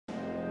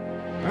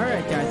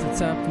guys,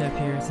 what's up? Nep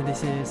here. So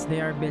this is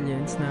They Are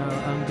Billions. Now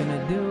I'm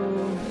gonna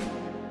do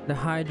the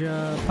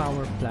Hydra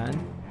power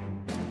plant.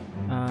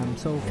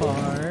 So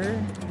far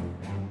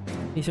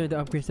these are the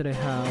upgrades that I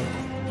have.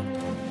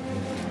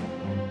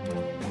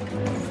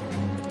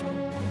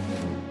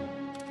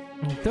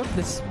 I took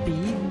the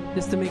speed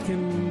just to make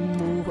him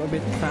move a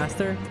bit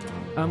faster.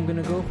 I'm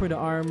gonna go for the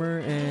armor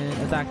and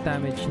attack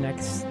damage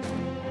next.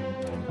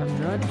 I'm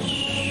not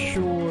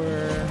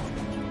sure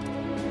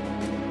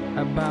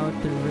about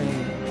the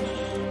range.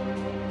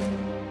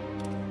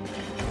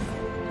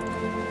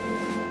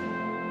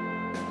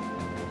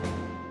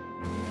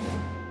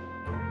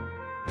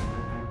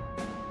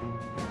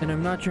 And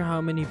I'm not sure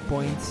how many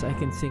points I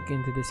can sink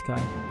into this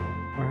guy,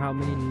 or how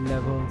many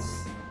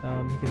levels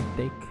he can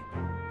take.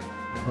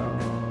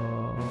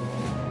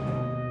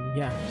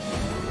 Yeah.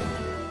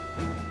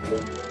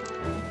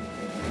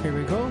 Here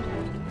we go.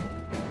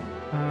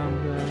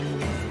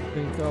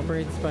 Going to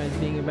operate despite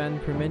being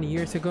abandoned for many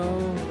years ago.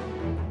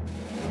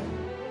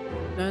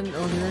 And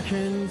all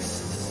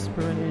directions.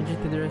 Provide energy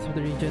to the rest of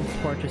the region's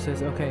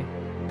fortresses. Okay.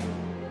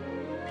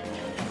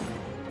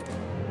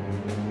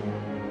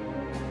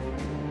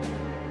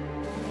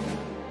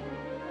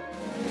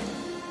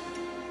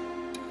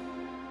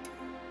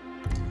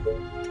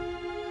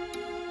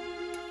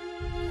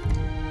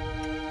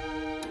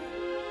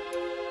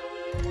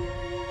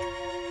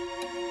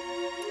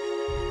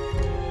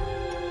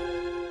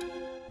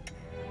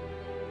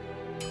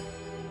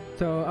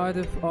 So out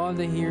of all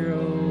the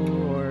hero,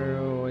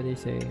 or what do you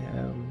say,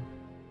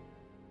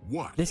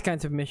 these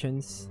kinds of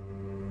missions,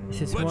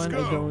 this is one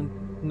I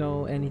don't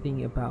know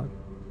anything about.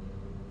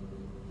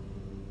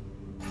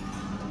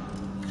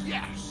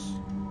 Yes.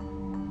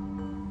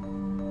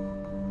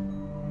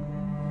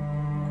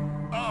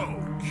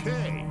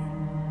 Okay.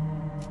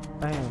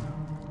 Bam.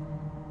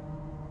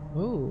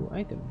 Oh,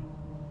 item.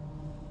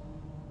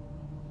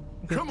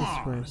 Come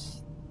on.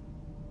 First.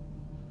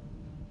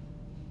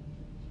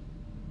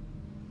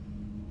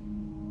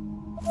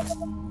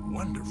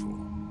 Wonderful.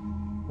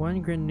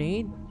 One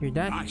grenade? You're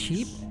that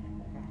cheap?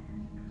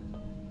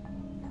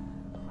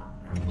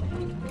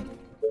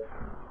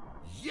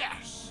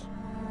 Yes.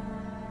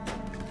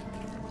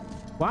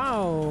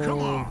 Wow. Come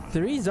on.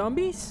 3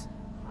 zombies?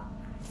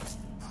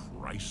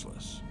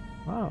 Priceless.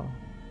 Wow.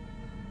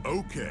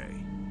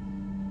 Okay.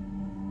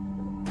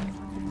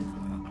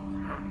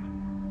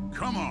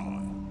 Come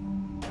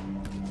on.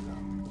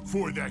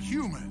 For the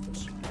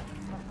humans.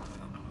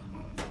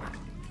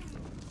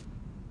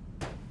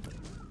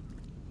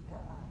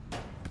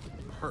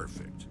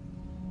 Perfect.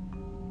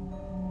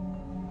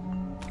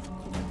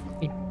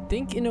 I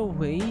think in a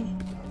way,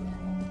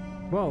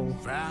 whoa,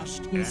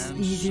 Fast it's and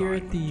easier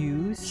silent. to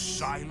use.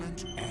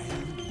 Silent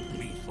and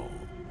lethal.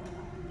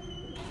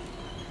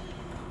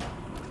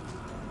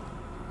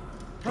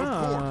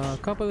 Ah, a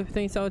couple of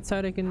things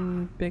outside I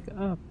can pick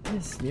up.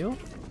 This is new.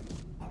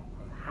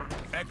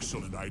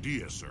 Excellent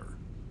idea, sir.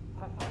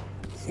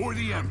 For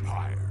the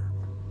Empire.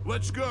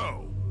 Let's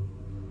go.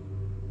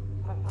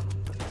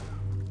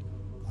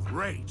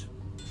 Great.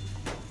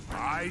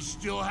 I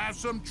still have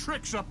some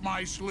tricks up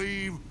my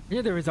sleeve.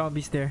 Yeah, there were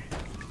zombies there.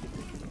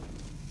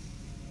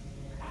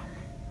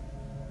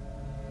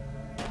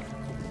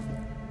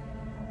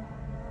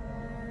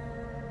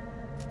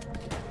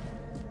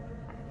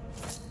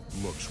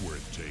 Looks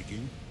worth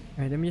taking.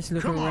 Alright, let me just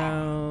look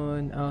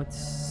around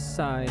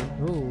outside.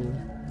 Ooh.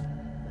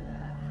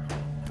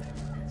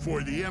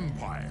 For the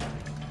Empire.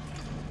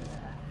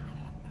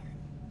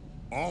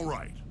 All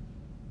right.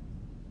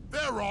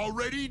 They're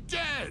already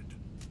dead.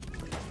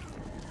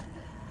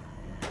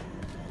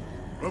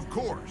 Of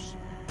course.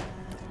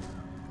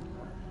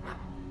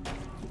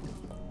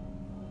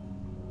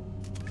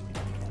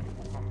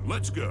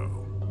 Let's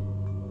go.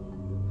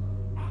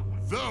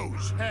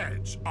 Those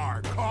heads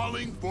are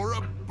calling for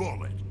a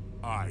bullet.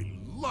 I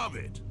love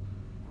it.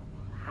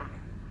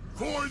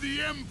 For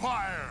the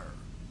Empire.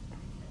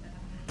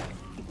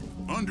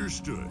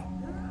 Understood.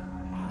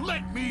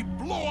 Let me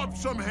blow up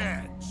some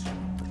heads.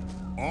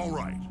 All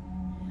right.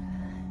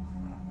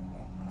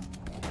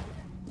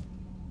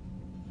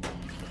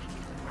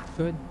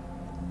 Good.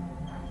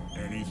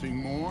 Anything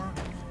more?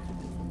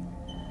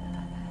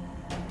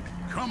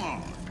 Come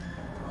on.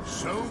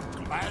 So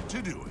glad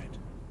to do it.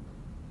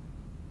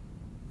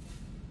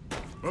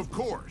 Of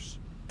course.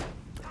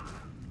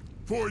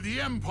 For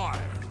the Empire.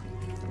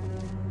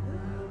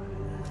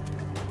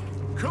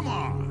 Come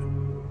on.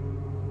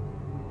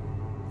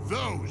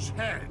 Those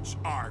heads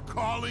are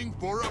calling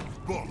for a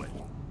bullet.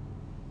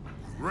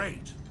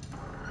 Great.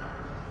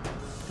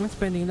 I'm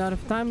spending a lot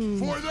of time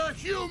for the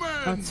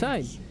humans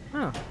outside.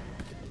 Huh.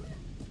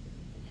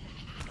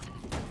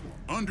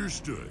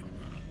 Understood.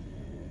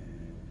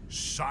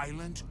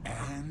 Silent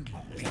and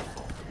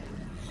lethal.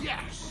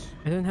 Yes.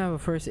 I don't have a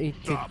first aid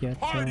kit yet,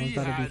 so I party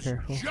gotta be has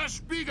careful.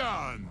 just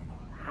begun.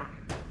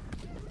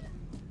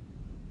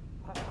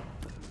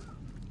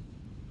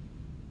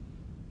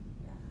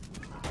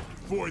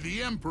 For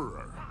the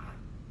Emperor.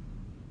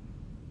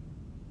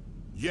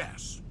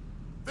 Yes.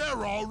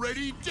 They're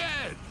already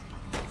dead.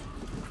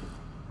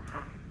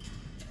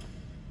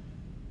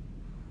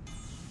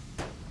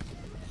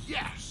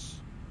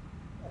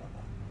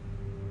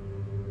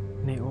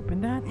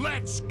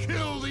 Let's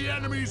kill the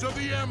enemies of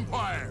the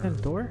Empire. That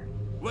a door?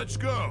 Let's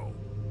go.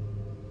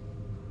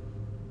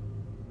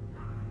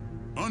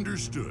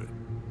 Understood.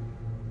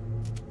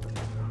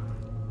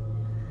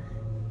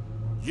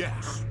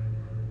 Yes.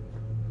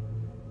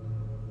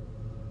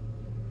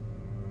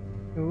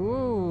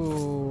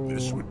 Ooh.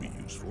 This would be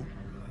useful.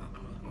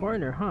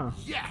 Corner, huh?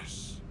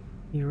 Yes.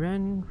 He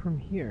ran from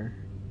here.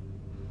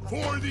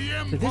 For the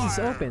Empire. So this is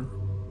open.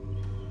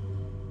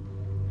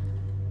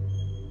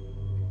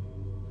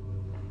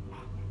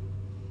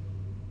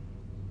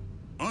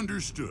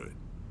 Understood.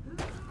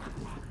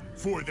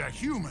 For the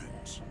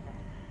humans.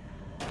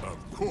 Of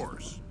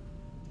course.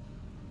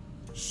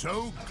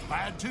 So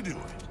glad to do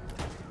it.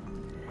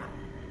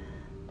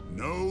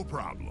 No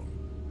problem.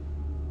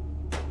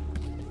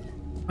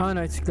 Oh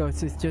no, it's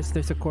close. It's just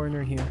there's a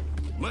corner here.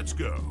 Let's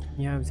go.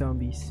 You have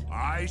zombies.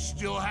 I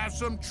still have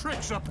some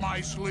tricks up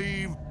my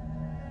sleeve.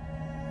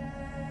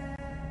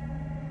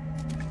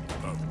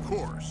 Of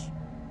course.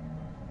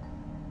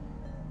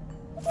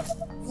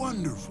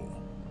 Wonderful.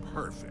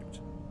 Perfect.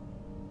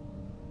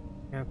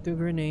 You have 2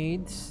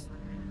 grenades.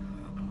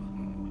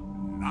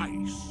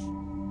 Nice.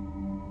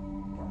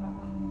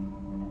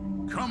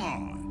 Come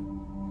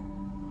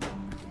on.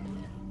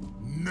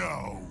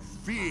 No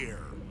fear.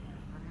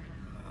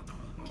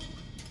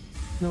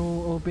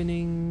 No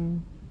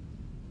opening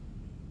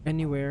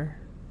anywhere.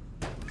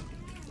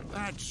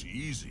 That's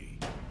easy.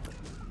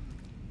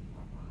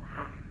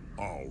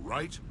 All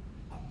right.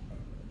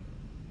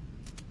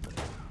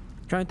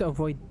 Trying to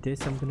avoid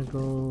this, I'm gonna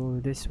go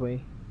this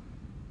way.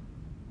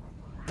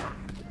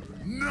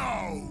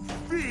 No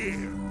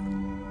fear.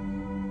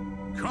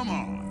 Come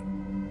on.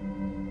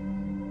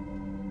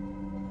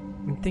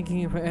 I'm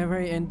thinking if I ever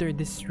enter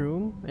this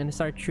room and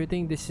start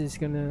shooting, this is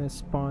gonna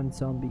spawn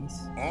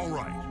zombies. All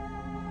right.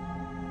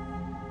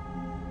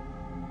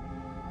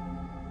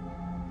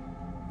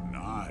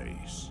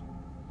 Nice.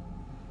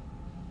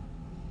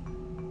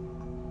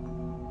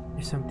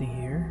 There's something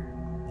here.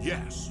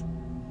 Yes.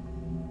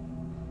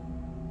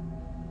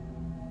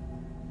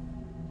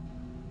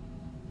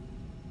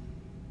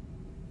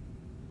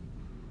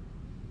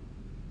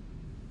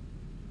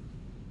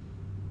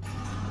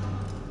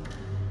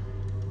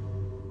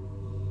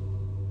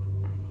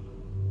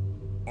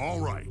 All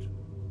right.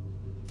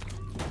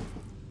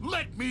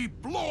 Let me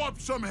blow up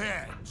some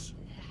heads.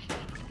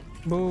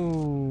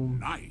 Boom.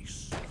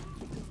 Nice.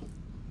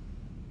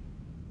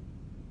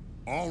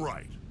 All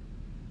right.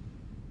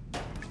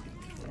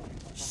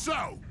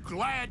 So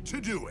glad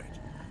to do it.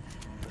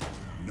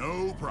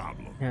 No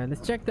problem. Yeah,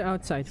 let's check the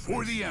outside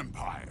For first. the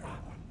Empire.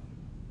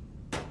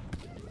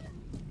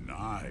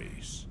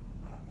 Nice.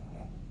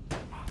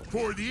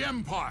 For the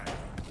Empire.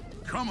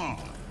 Come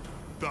on.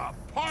 The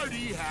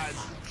party has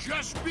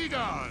just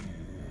begun.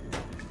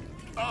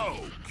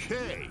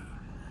 Okay.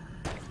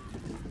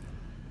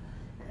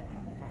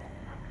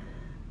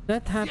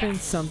 That happens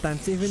Yes.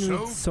 sometimes, even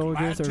So with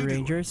soldiers glad or to do it.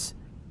 rangers.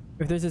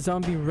 If there's a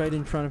zombie right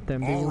in front of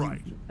them, they All won't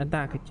right.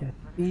 attack it yet.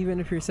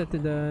 Even if you're set to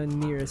the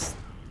nearest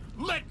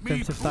Let in me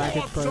terms of blow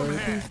target up some priority,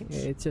 heads.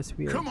 it's just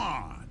weird. Come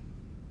on.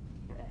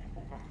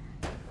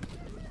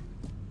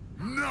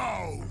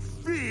 No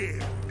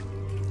fear.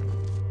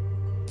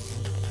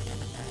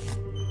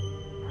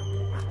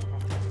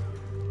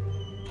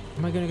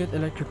 Am I gonna get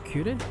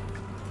electrocuted?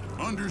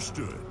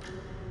 Understood.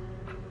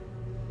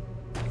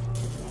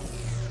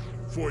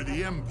 For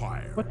the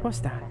Empire. What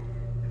was that?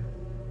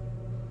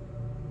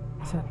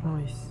 What's that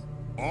noise?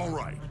 All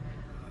right.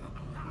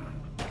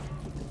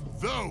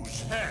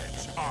 Those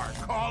heads are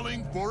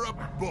calling for a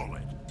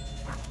bullet.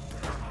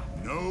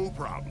 No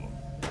problem.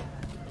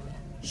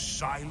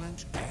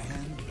 Silent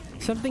and...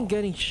 Something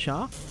getting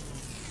shocked?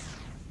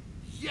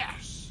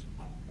 Yes.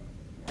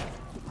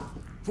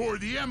 For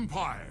the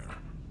Empire.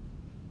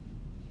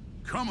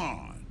 Come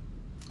on.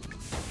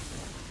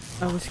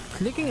 I was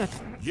clicking at...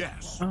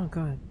 Yes. Oh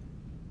god.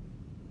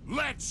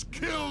 Let's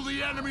kill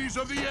the enemies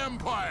of the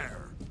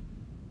Empire.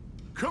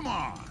 Come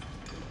on.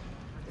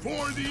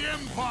 For the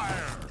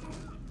Empire.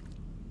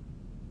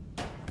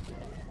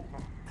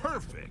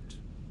 Perfect.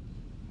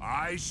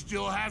 I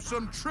still have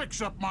some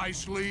tricks up my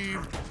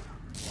sleeve.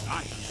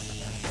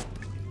 Nice.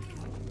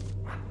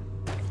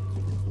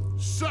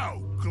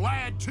 So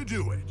glad to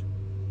do it.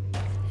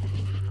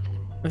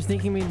 I was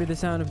thinking maybe the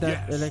sound of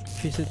that Yes.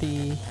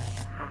 electricity.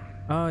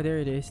 Oh, there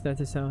it is. That's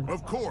the sound.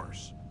 Of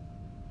course.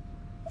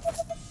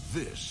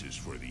 This is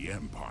for the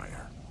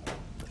Empire.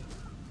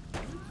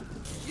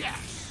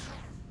 Yes.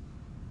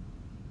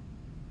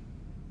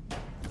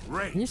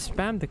 Great. Can you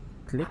spam the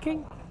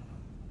clicking?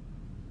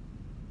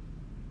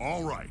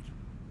 All right.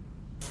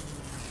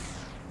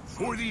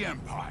 For the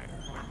Empire.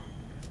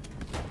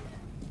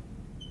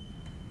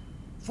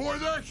 For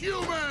the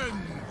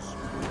humans!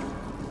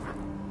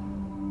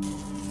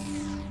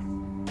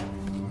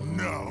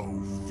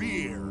 No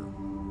fear.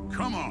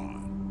 Come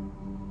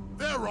on.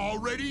 They're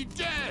already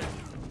dead.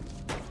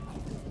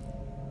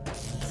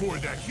 For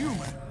the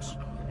humans.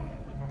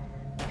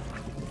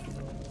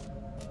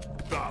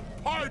 The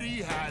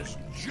party has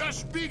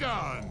just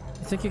begun.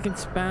 It's like you can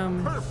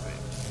spam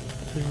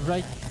Perfect. the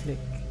right click.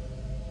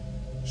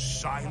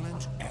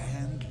 Silent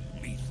and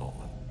lethal.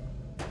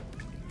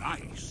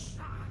 Nice.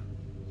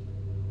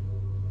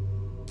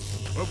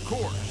 Of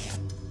course.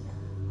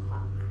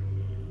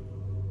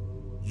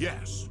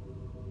 Yes.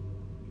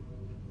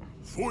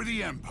 For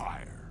the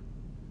Empire.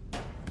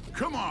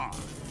 Come on.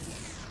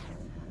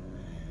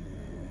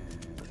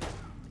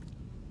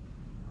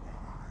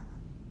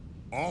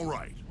 All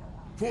right.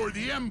 For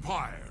the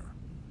Empire.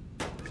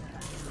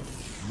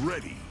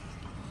 Ready.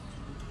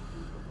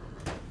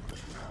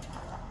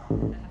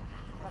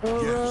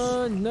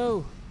 Oh,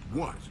 no.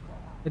 What?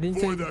 I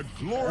didn't For say the a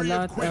glory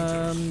lot of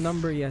Quintus.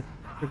 number yet.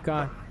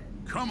 Forgot.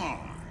 Come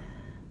on.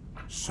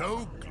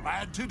 So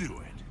glad to do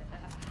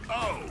it.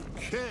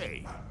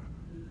 Okay.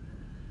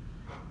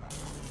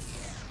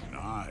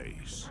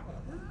 Nice.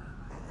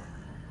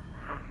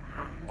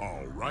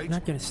 All right.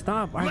 Not gonna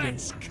stop, are they?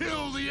 Let's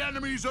kill the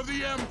enemies of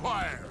the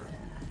Empire.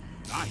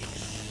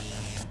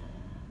 Nice.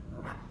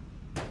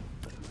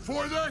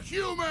 For the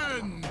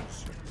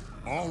humans.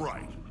 All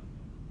right.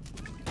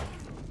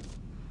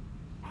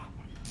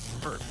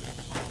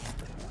 Perfect.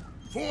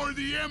 For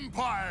the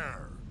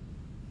Empire.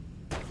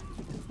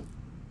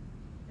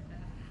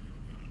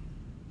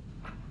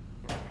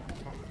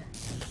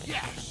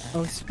 Yes. I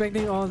was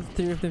expecting all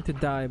three of them to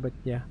die, but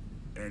yeah.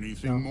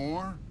 Anything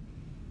more?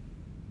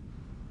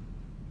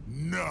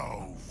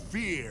 No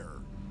fear.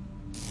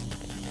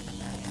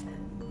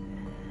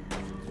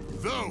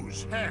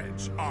 Those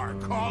heads are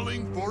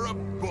calling for a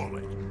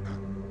bullet.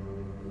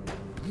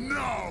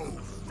 No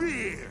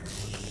fear.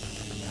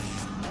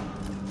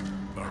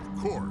 Of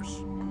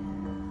course.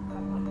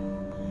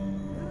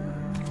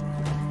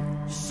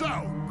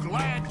 So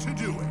glad to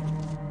do it.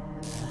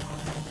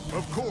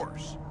 Of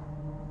course.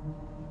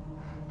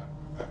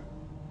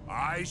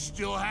 I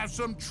still have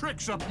some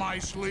tricks up my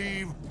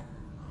sleeve.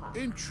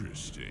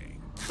 Interesting.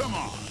 Come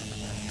on.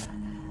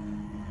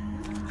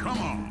 Come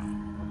on.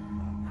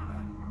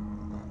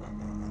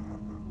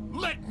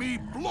 Let me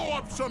blow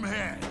up some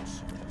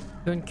heads.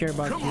 Don't care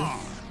about Come you. on.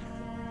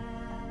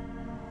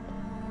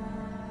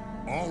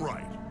 All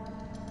right.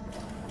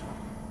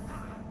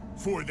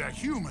 For the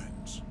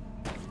humans.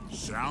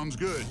 Sounds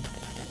good.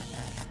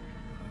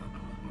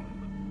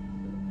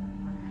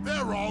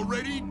 They're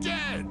already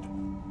dead.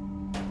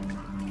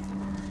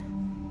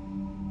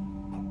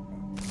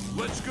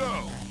 Let's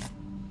go.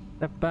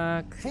 Step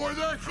back. For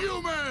the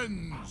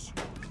humans.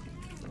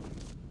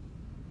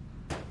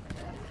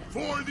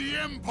 For the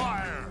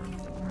Empire.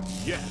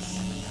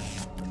 Yes.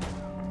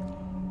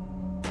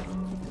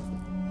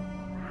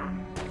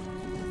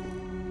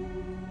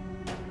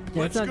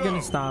 Yeah, Let's it's not go.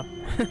 gonna stop.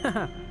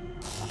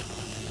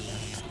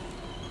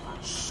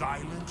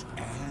 Silent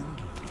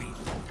and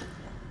lethal.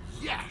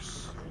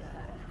 Yes.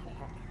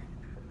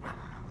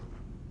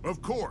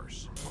 Of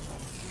course.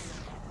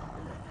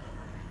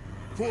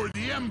 For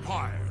the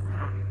Empire.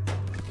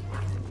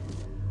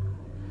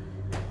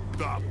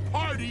 The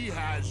party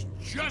has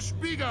just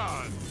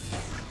begun.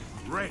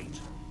 Great.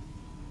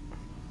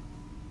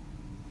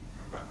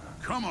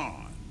 Come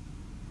on.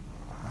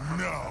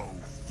 No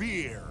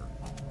fear.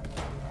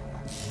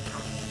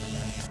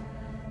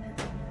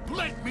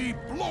 Let me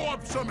blow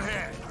up some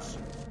heads.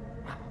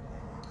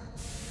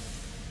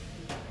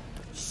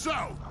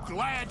 So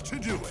glad to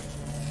do it.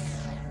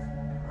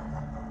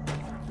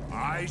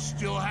 I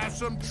still have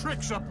some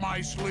tricks up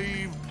my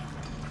sleeve.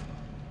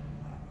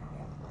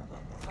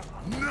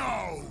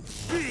 No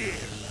fear.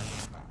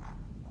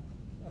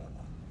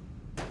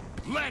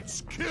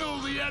 Let's kill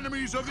the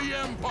enemies of the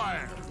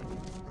Empire.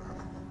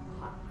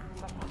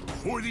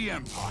 For the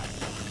Empire.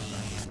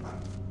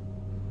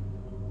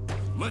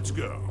 Let's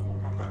go.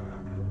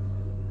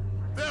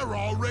 They're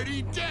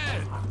already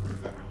dead.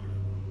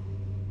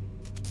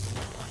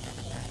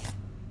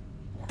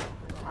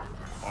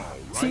 All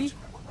right. See?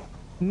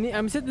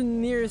 I'm set the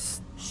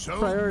nearest So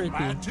priority.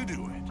 glad to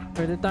do it.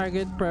 Or the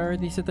target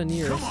priority set the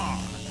nearest. Come on.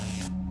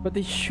 But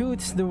it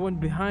shoots the one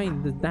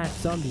behind that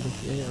zombie.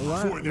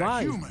 Why? For the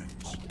Why?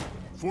 humans.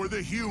 For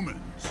the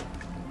humans.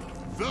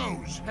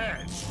 Those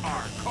heads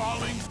are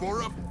calling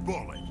for a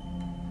bullet.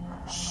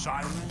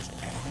 Silent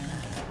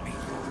and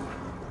lethal.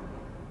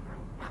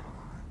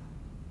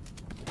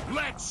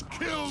 Let's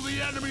kill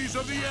the enemies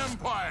of the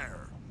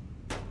Empire.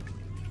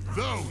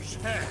 Those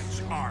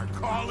heads are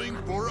calling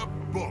for a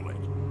bullet.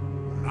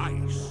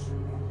 Nice.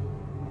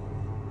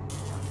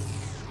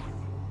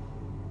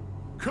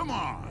 Come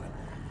on.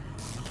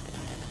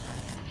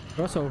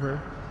 Crossover.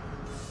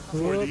 For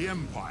Whoop. the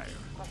Empire.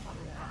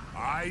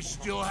 I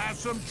still have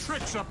some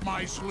tricks up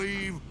my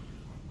sleeve.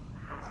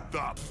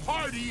 The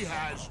party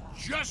has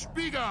just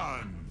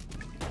begun.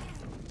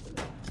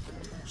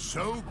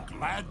 So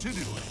glad to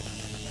do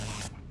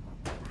it.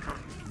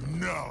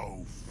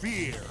 No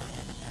fear.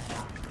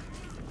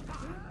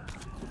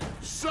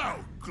 So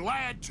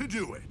glad to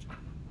do it.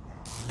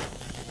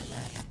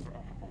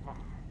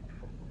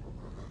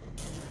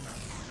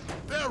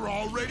 They're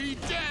already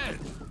dead.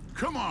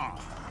 Come on.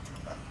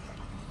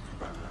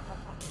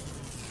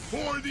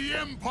 For the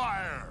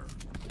Empire.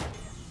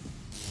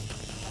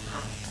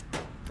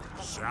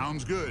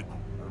 Sounds good.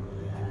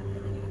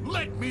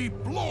 Let me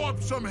blow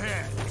up some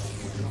heads!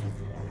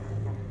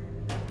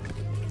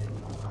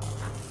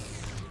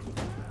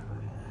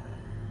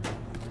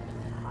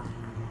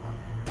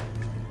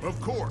 Of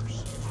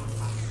course.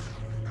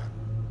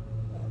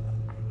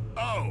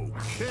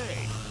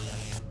 Okay.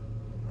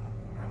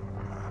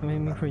 I'm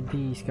aiming for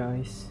these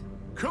guys.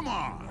 Come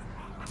on.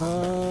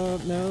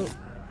 No.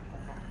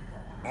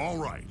 All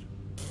right.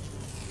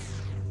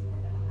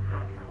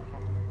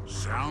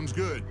 Sounds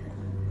good.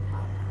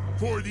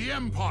 For the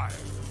Empire.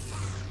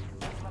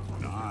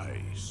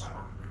 Nice.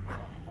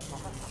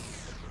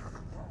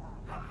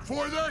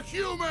 For the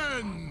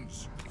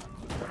humans!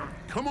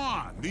 Come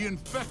on, the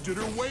infected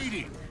are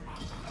waiting.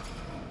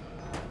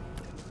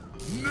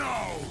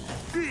 No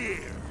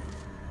fear!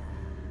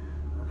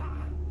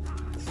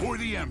 For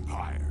the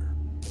Empire.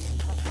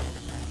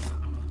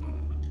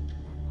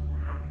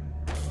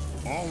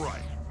 All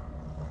right.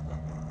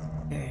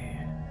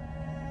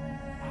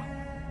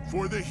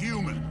 For the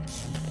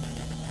humans.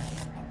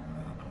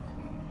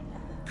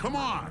 Come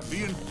on,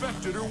 the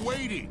infected are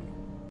waiting.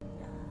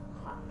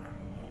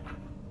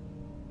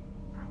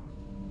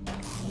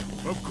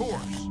 Of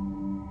course.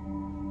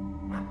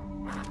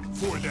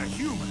 For the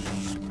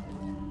humans.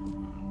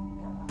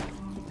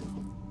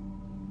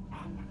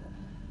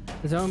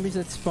 The zombies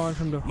that spawn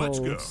from the Let's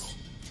holes.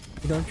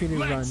 go. You don't really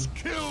Let's run.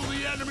 kill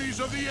the enemies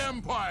of the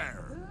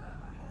Empire.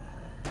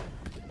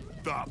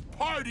 The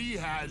party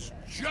has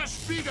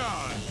just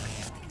begun.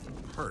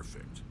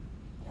 Perfect.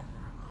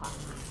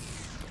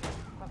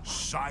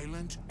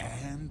 Silent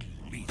and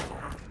lethal.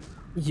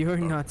 You're Of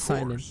not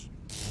silent. course.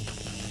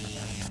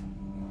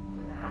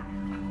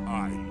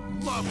 I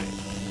love it.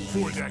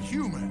 For the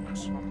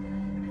humans.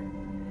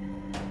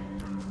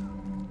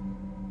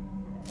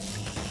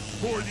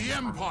 For the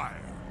Empire.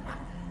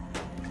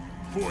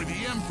 For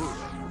the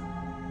Emperor.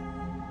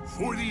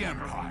 For the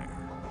Empire.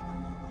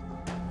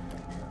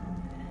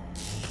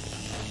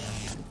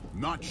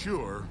 Not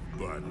sure,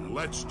 but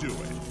let's do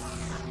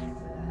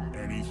it.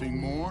 Anything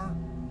more?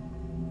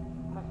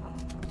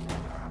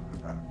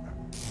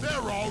 They're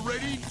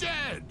already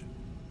dead!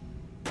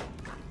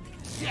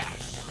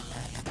 Yes!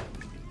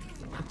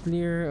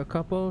 Clear a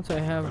couple, so I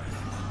have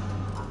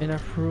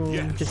enough room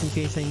Yes. just in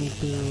case I need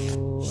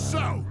to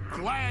So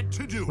glad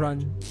to do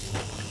run. it.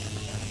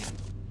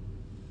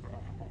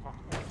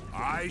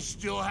 I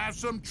still have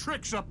some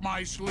tricks up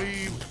my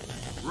sleeve.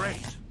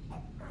 Great.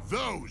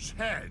 Those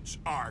heads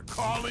are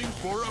calling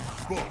for a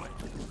bullet.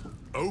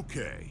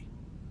 Okay.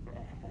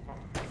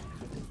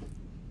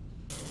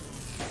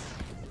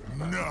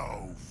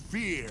 No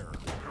fear.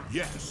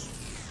 Yes.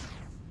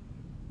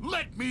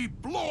 Let me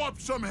blow up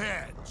some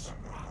heads.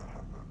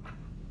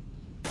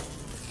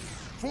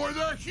 For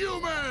the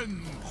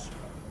humans.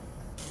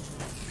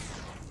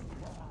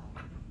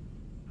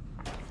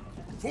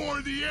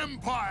 For the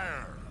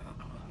Empire.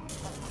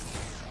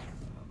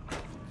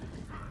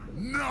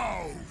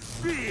 No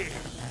fear.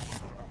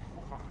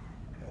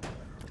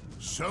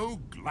 So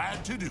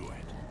glad to do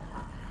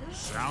it.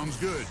 Sounds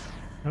good.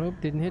 Nope,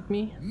 didn't hit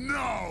me.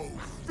 No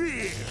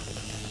fear.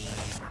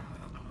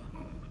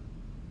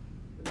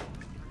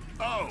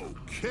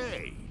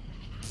 Okay.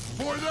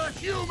 For the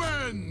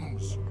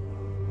humans.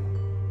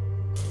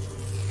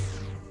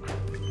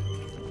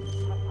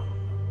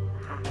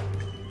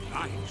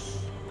 Nice.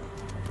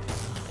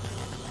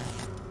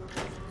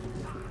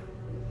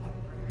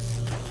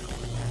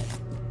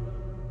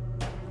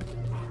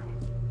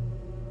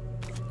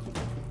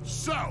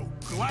 So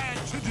glad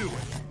to do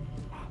it.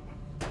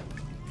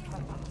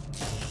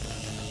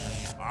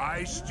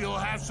 I still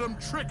have some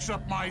tricks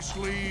up my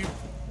sleeve.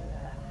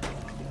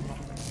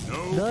 No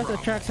It does problem.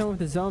 attract some of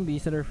the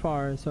zombies that are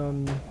far, so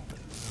I'm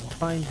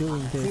fine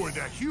doing this. For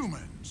the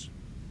humans.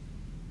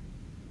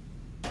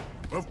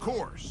 Of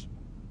course.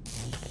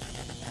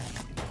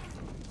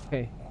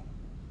 Okay.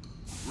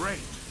 Great.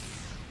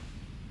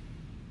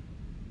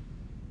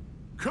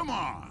 Come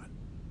on.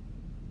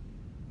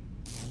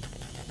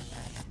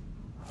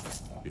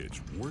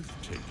 It's worth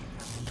taking.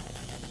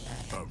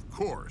 Of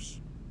course.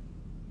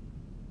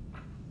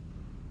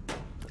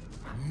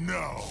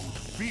 No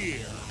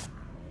fear.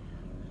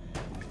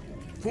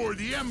 For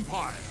the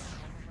Empire.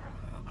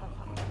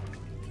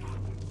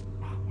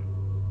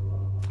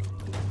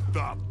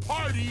 The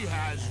party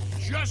has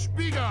just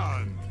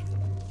begun.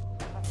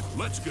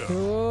 Let's go.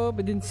 Oh,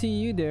 but didn't see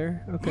you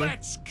there. Okay.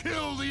 Let's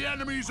kill the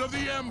enemies of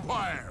the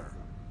Empire.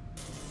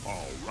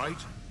 All right.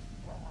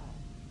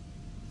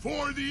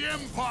 For the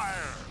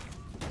Empire.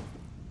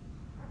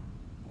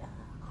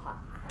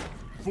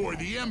 For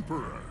the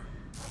Emperor.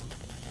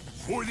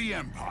 For the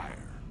Empire.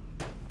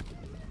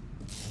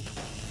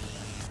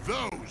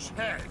 Those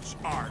heads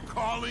are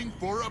calling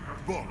for a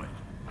bullet.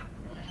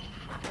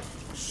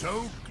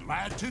 So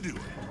glad to do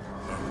it.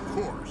 Of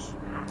course.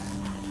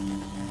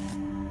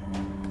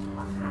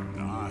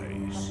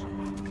 Nice.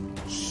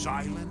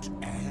 Silent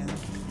and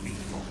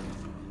lethal.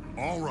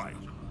 All right.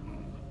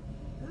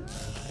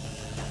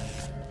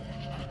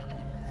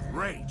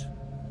 Great.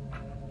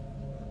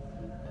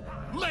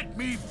 Let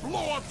me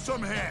blow up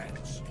some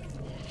heads.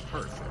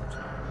 Perfect.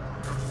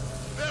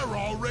 They're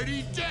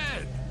already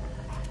dead.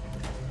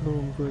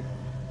 Boom, good.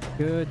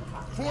 Good.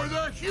 For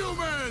the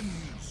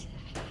humans!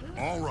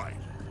 All right.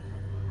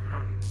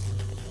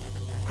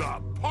 The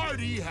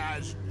party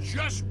has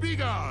just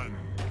begun.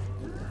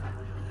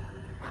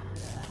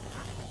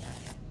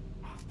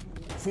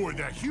 For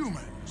the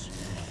humans.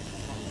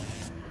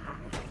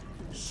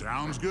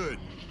 Sounds good.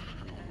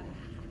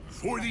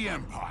 For the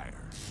Empire.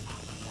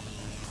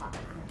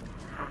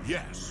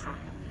 Yes.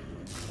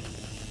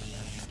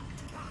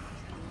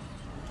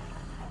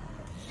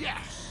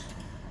 Yes.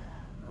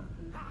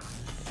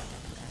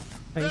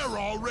 Nice. They're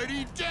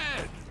already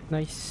dead.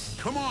 Nice.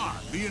 Come on,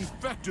 the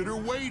infected are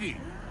waiting.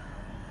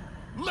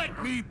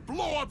 Let me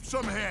blow up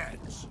some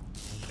heads.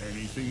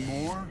 Anything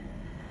more?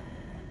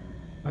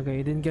 Okay,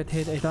 he didn't get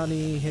hit. I thought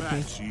he hit me.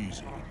 That's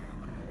easy.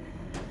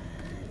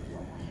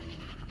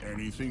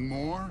 Anything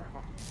more?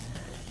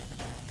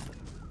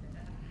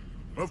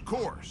 Of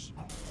course.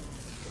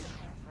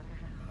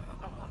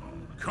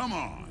 Come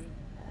on.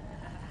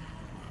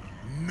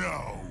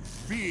 No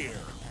fear.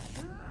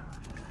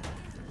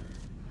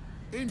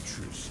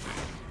 Interesting.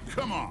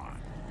 Come on.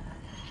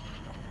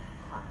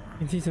 You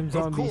can see some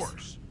zombies. Of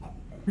course.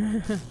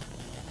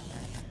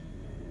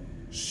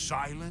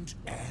 Silent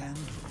and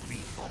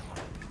lethal.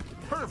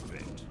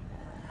 Perfect.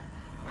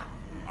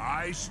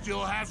 I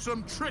still have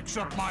some tricks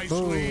up my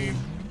sleeve.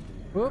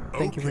 Whoop,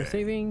 thank you for Okay.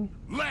 saving.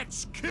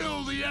 Let's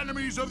kill the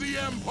enemies of the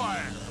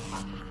Empire.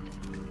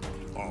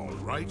 All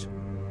right.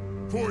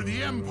 For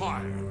the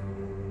Empire.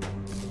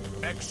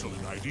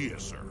 Excellent idea,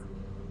 sir.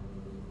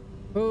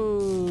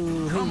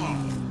 Oh, Come hey,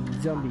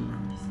 on.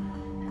 zombies.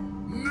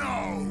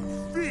 No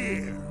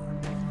fear.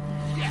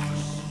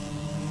 Yes.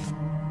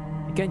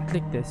 You can't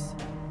click this.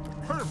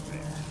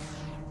 Perfect.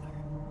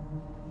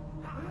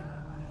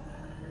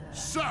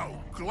 So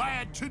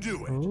glad to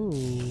do it.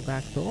 Oh,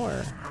 back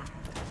door.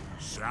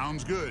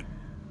 Sounds good.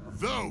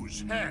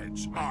 Those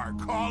heads are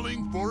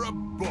calling for a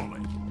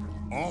bullet.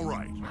 All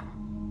right.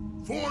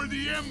 For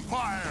the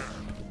Empire.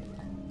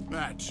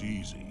 That's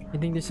easy. I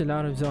think there's a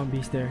lot of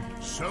zombies there.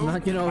 So I'm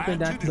not gonna open glad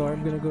that to do door. it.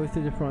 I'm gonna go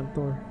through the front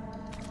door.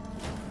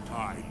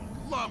 I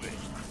love it.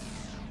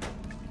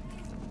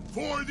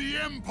 For the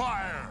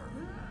Empire.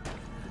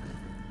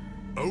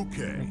 I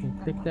Okay. can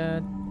click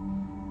that.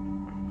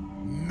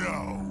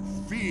 No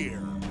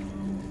fear.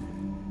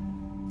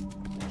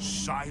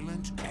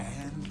 Silent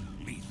and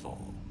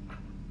lethal.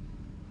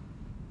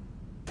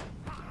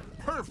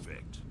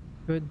 Perfect.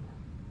 Good.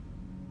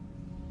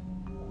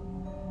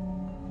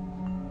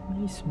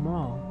 Really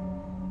small.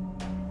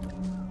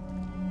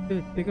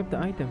 Good, pick up the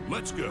item.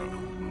 Let's go.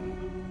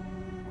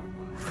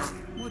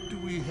 What do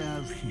we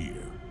have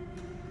here?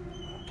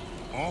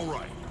 All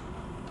right.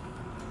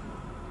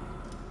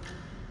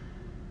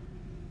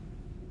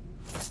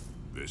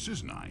 This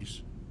is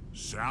nice.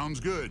 Sounds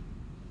good.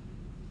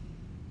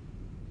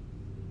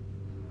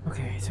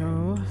 Okay,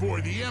 so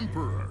For the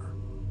Emperor.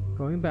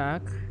 going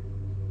back.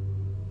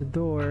 The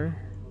door.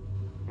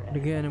 And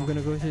again, I'm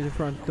gonna go through the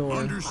front door.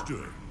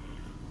 Understood.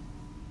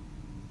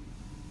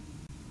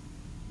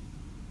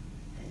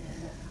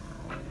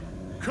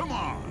 Come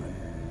on.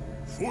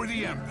 For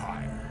the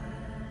Empire.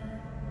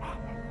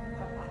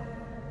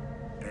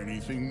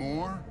 Anything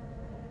more?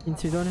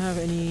 Since we don't have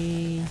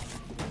any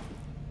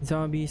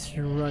zombies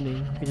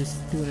running, we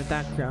just do an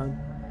attack round.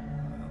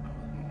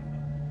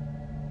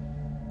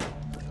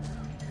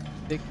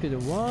 Stick to the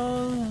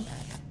wall.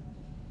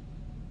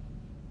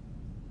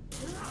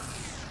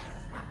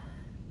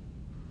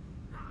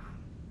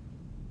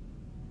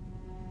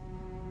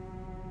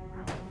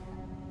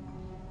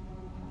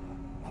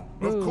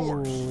 Of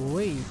course.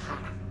 Wait.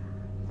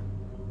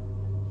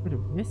 Would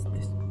have missed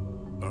this.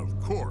 Of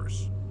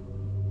course.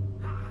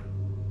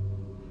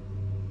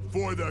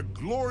 For the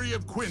glory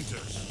of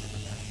Quintus.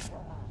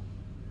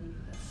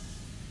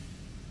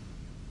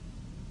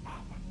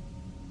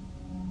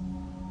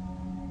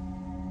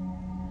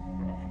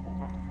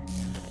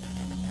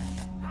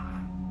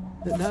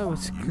 That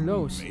was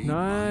close. made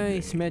my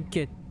Nice day.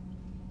 medkit.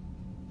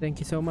 Thank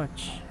you so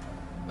much.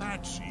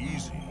 That's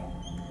easy.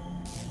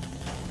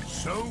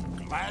 So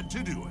glad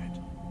to do it.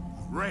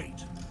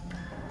 Great.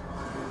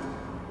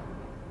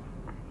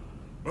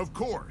 Of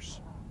course.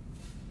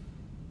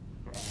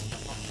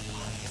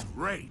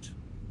 Great.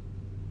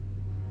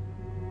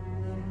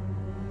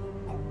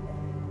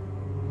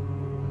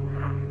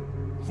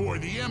 For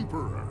the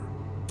Emperor.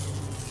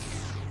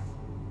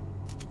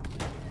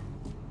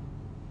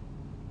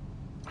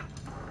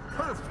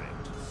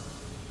 Perfect.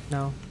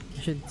 Now,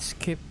 I should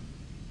skip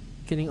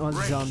killing all the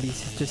Great.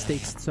 zombies. It just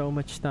takes so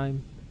much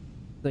time.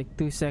 Like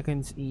 2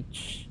 seconds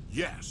each.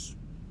 Yes.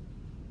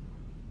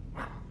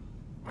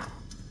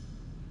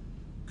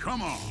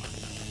 Come on.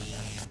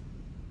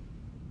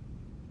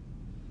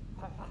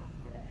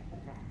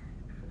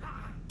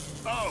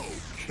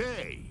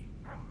 Okay.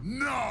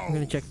 No. I'm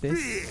gonna check this.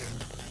 Fear.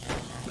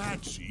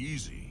 That's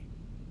easy.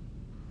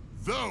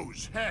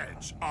 Those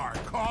heads are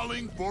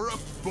calling for a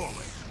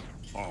bullet.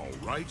 All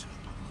right.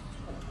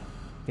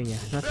 Okay, yeah,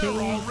 They're nothing.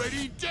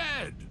 already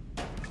dead.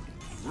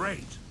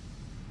 Great.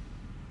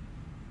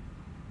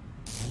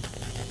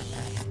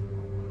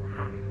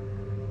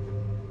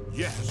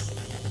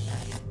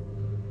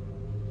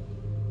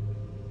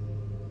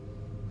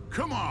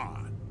 Come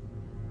on.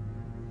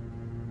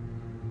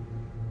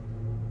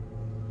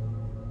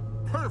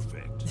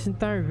 Perfect. This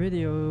entire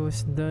video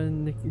was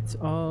done like it's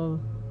all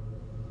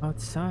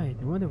outside.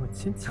 I wonder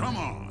what's inside. Come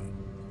on.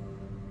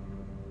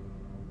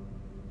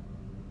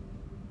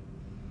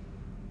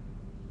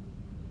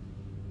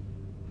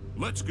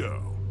 Let's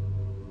go.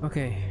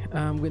 Okay,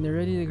 I'm gonna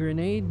ready the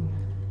grenade.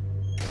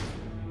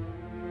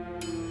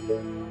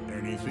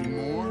 Anything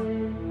more?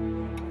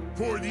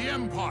 For the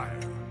Empire.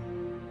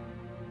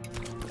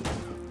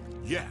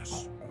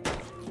 Yes.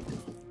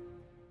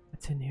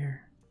 What's in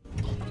here?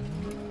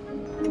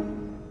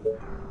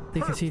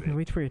 Take a seat and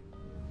wait for your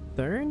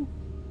turn?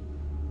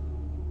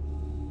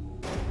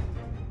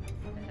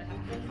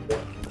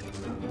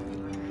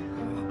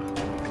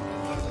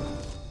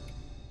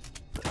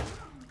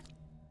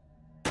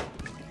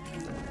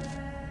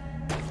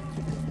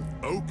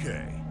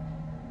 Okay.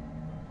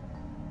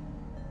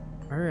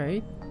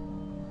 Alright.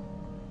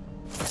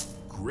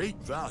 Great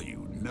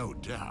value, no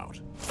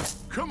doubt.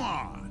 Come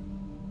on.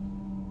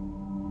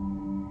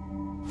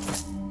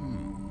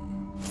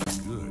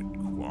 Good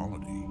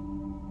quality.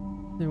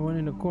 There's one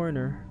in the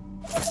corner.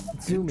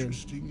 Let's zoom in.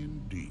 Interesting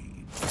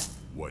indeed.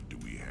 What do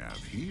we have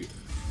here?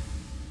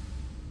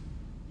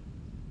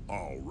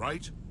 All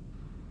right.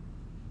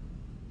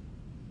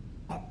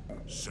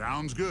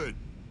 Sounds good.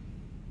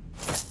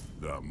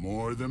 The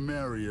more the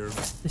merrier.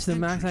 It's the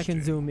max I can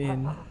Interesting. zoom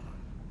in.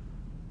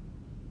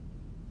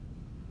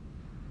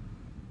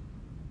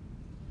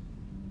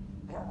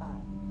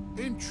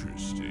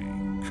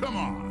 Interesting. Come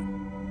on.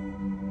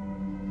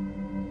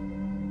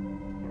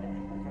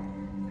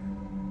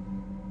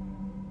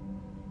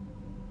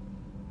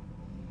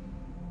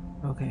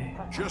 Okay.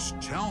 Just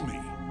tell me.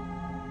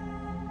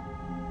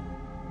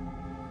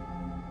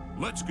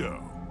 Let's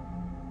go.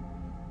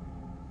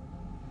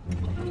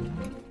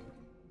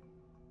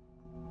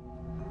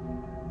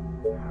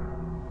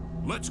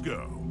 Let's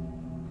go.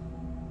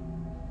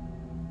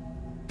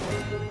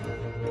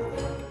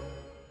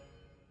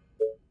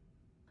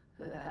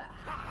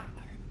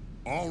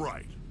 All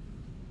right.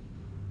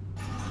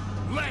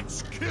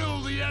 Let's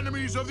kill the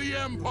enemies of the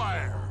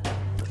Empire.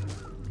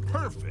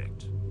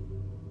 Perfect.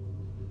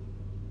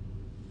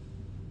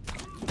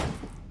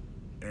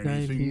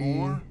 Anything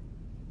more?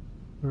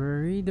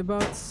 Worried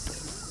about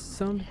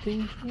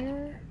something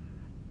here?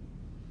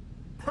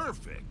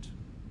 Perfect.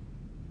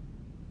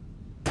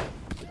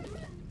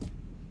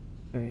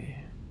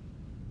 Okay.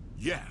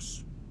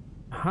 Yes.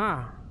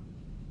 Aha!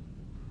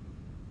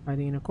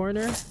 Hiding in a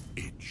corner.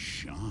 It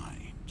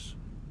shines.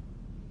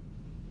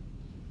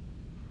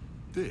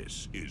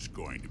 This is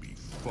going to be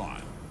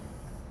fun.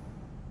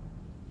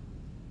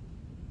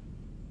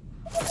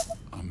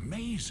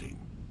 Amazing.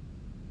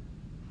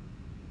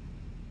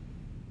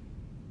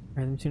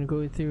 Alright, I'm just gonna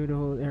go through the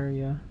whole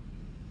area.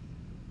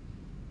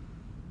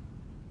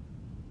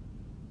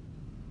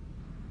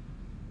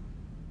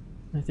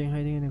 Nothing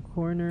hiding in a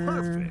corner.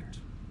 Perfect.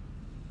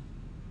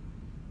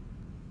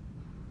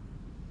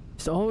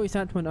 There's always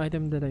that one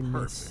item that I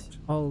miss. Perfect.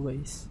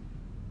 Always.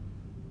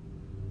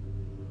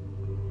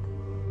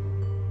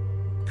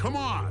 Come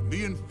on,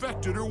 the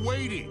infected are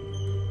waiting.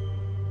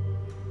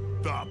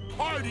 The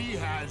party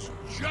has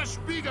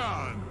just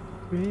begun.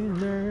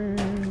 Thriller.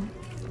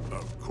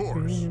 Of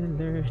course.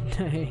 Thriller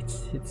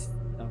nights. It's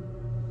dumb.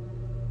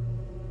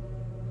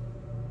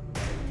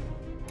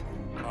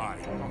 I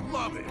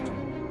love it.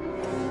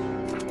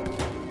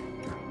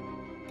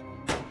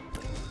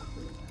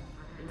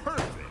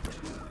 Perfect.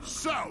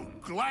 So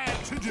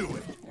glad to do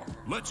it.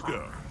 Let's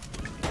go.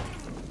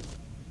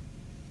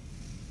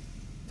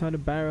 Saw the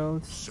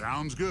barrels.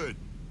 Sounds good.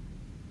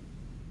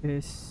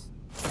 This.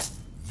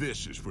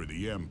 This is for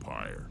the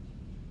Empire.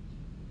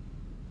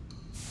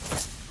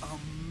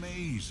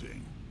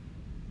 Amazing.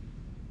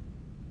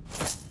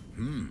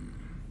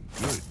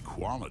 Good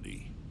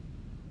quality.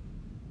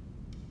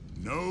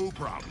 No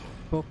problem.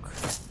 Book.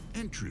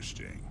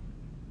 Interesting.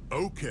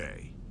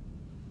 Okay.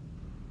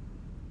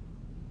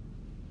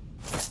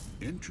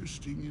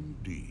 Interesting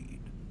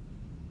indeed.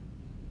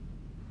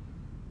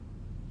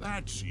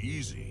 That's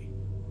easy.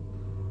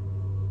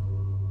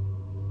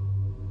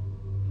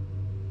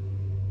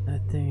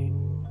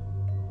 Nothing.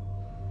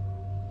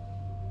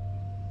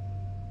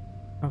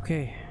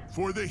 Okay.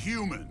 For the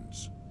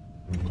humans.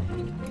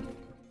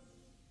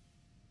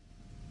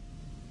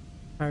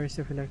 Iris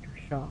of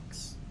electric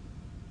shocks.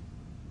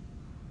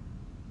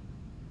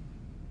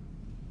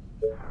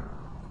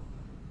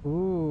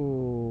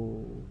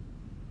 Ooh.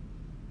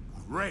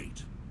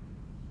 Great.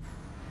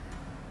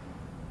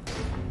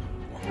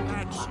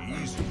 That's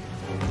easy.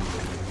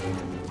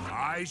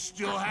 I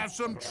still have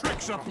some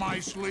tricks up my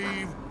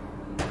sleeve.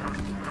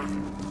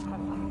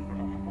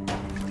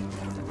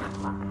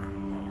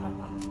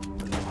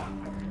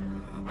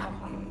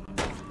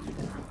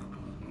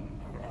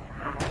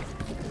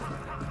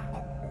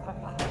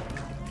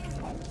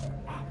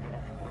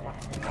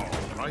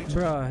 All right.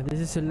 Bruh, this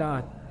is a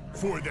lot.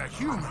 For the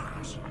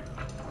humans.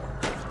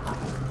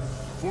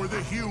 For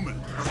the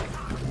humans.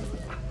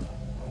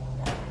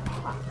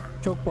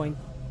 Choke point.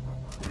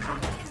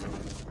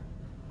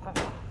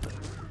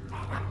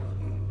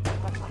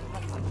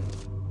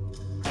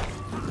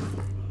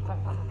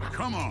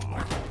 Come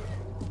on.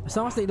 As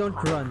long as they don't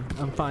run,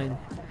 I'm fine.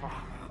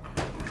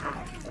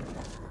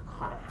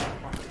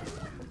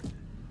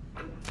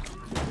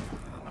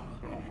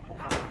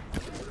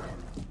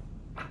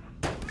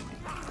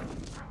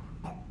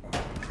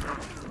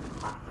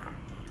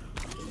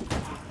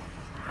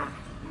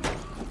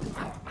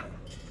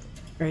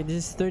 Alright,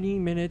 this is 30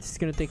 minutes. It's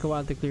gonna take a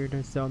while to clear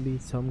those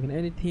zombies, so I'm gonna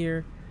edit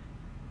here.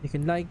 You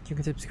can like, you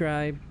can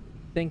subscribe.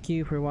 Thank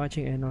you for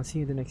watching, and I'll see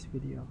you in the next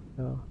video.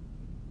 So,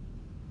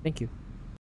 thank you.